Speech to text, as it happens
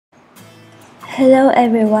Hello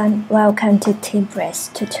everyone, welcome to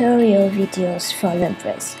LearnPress tutorial videos for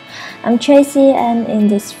LearnPress. I'm Tracy, and in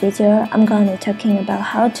this video I'm going to be talking about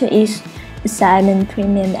how to use assignment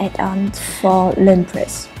premium add-on for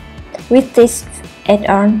LearnPress. With this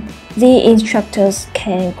add-on, the instructors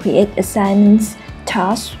can create assignments,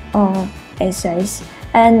 tasks, or essays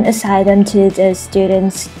and assign them to the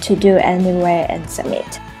students to do anywhere and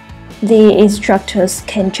submit. The instructors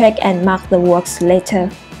can check and mark the works later.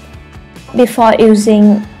 Before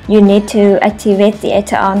using, you need to activate the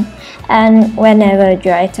add-on, and whenever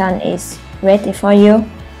your add-on is ready for you,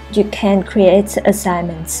 you can create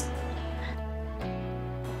assignments.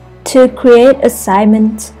 To create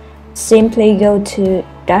assignments, simply go to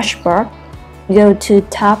Dashboard, go to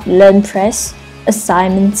tab LearnPress,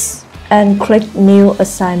 Assignments, and click New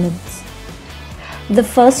Assignments. The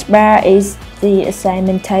first bar is the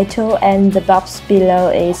assignment title, and the box below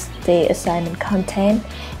is the assignment content,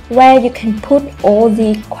 where you can put all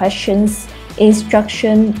the questions,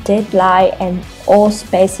 instruction, deadline, and all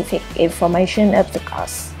specific information of the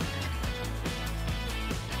course.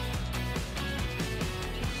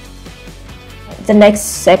 The next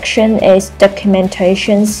section is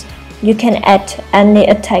documentations. You can add any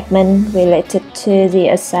attachment related to the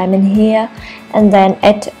assignment here, and then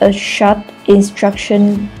add a short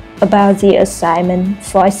instruction about the assignment,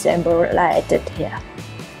 for example, like I did here.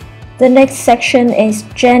 The next section is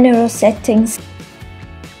general settings.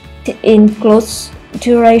 It includes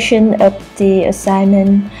duration of the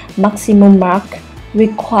assignment, maximum mark,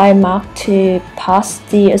 required mark to pass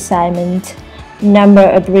the assignment, number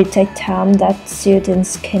of retake time that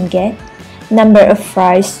students can get, number of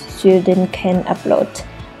files students can upload,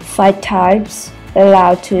 file types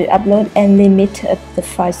allowed to upload, and limit of the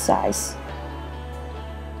file size.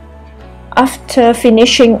 After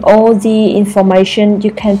finishing all the information,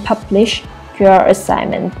 you can publish your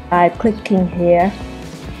assignment by clicking here.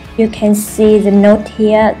 You can see the note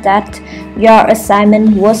here that your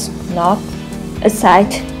assignment was not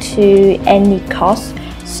assigned to any course,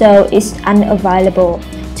 so it's unavailable.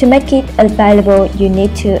 To make it available, you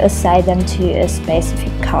need to assign them to a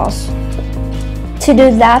specific course. To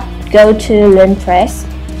do that, go to LearnPress,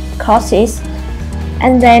 Courses,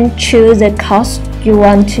 and then choose the course you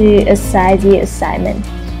want to assign the assignment.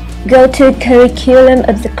 Go to curriculum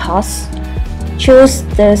of the course, choose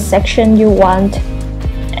the section you want,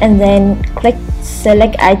 and then click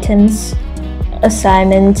select items,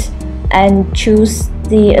 assignment, and choose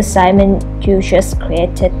the assignment you just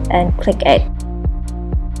created and click add.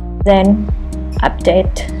 Then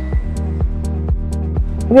update.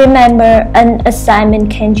 Remember, an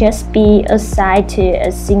assignment can just be assigned to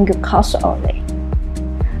a single course only.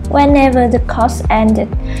 Whenever the course ended,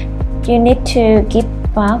 you need to give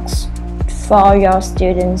marks for your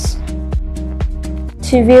students.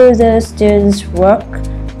 To view the students' work,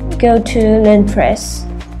 go to LearnPress,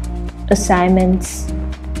 Assignments.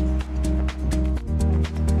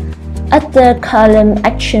 At the column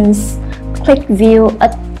Actions, click View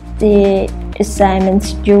at the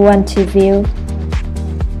assignments you want to view.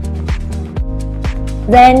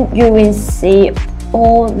 Then you will see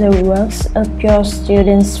all the works of your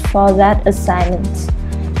students for that assignment,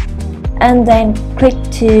 and then click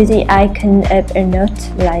to the icon of a note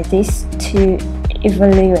like this to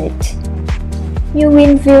evaluate. You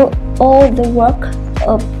will view all the work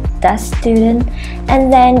of that student,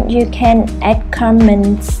 and then you can add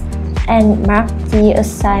comments and mark the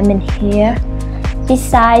assignment here.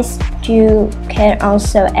 Besides, you can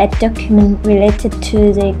also add documents related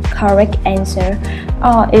to the correct answer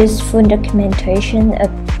or use full documentation of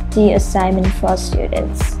the assignment for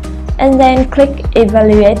students. And then click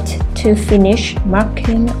Evaluate to finish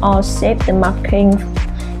marking, or save the marking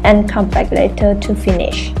and come back later to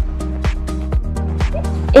finish.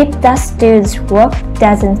 If that student's work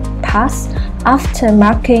doesn't pass after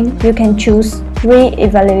marking, you can choose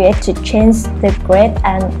Re-evaluate to change the grade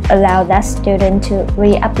and allow that student to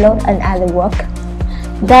re-upload another work.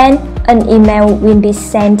 Then an email will be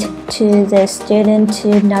sent to the student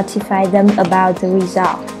to notify them about the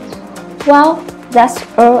result. Well, that's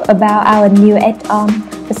all about our new add-on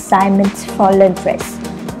assignments for LearnPress.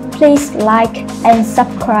 Please like and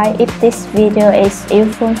subscribe if this video is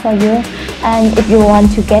useful for you, and if you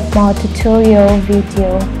want to get more tutorial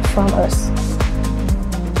video from us.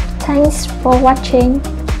 Thanks for watching.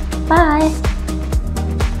 Bye!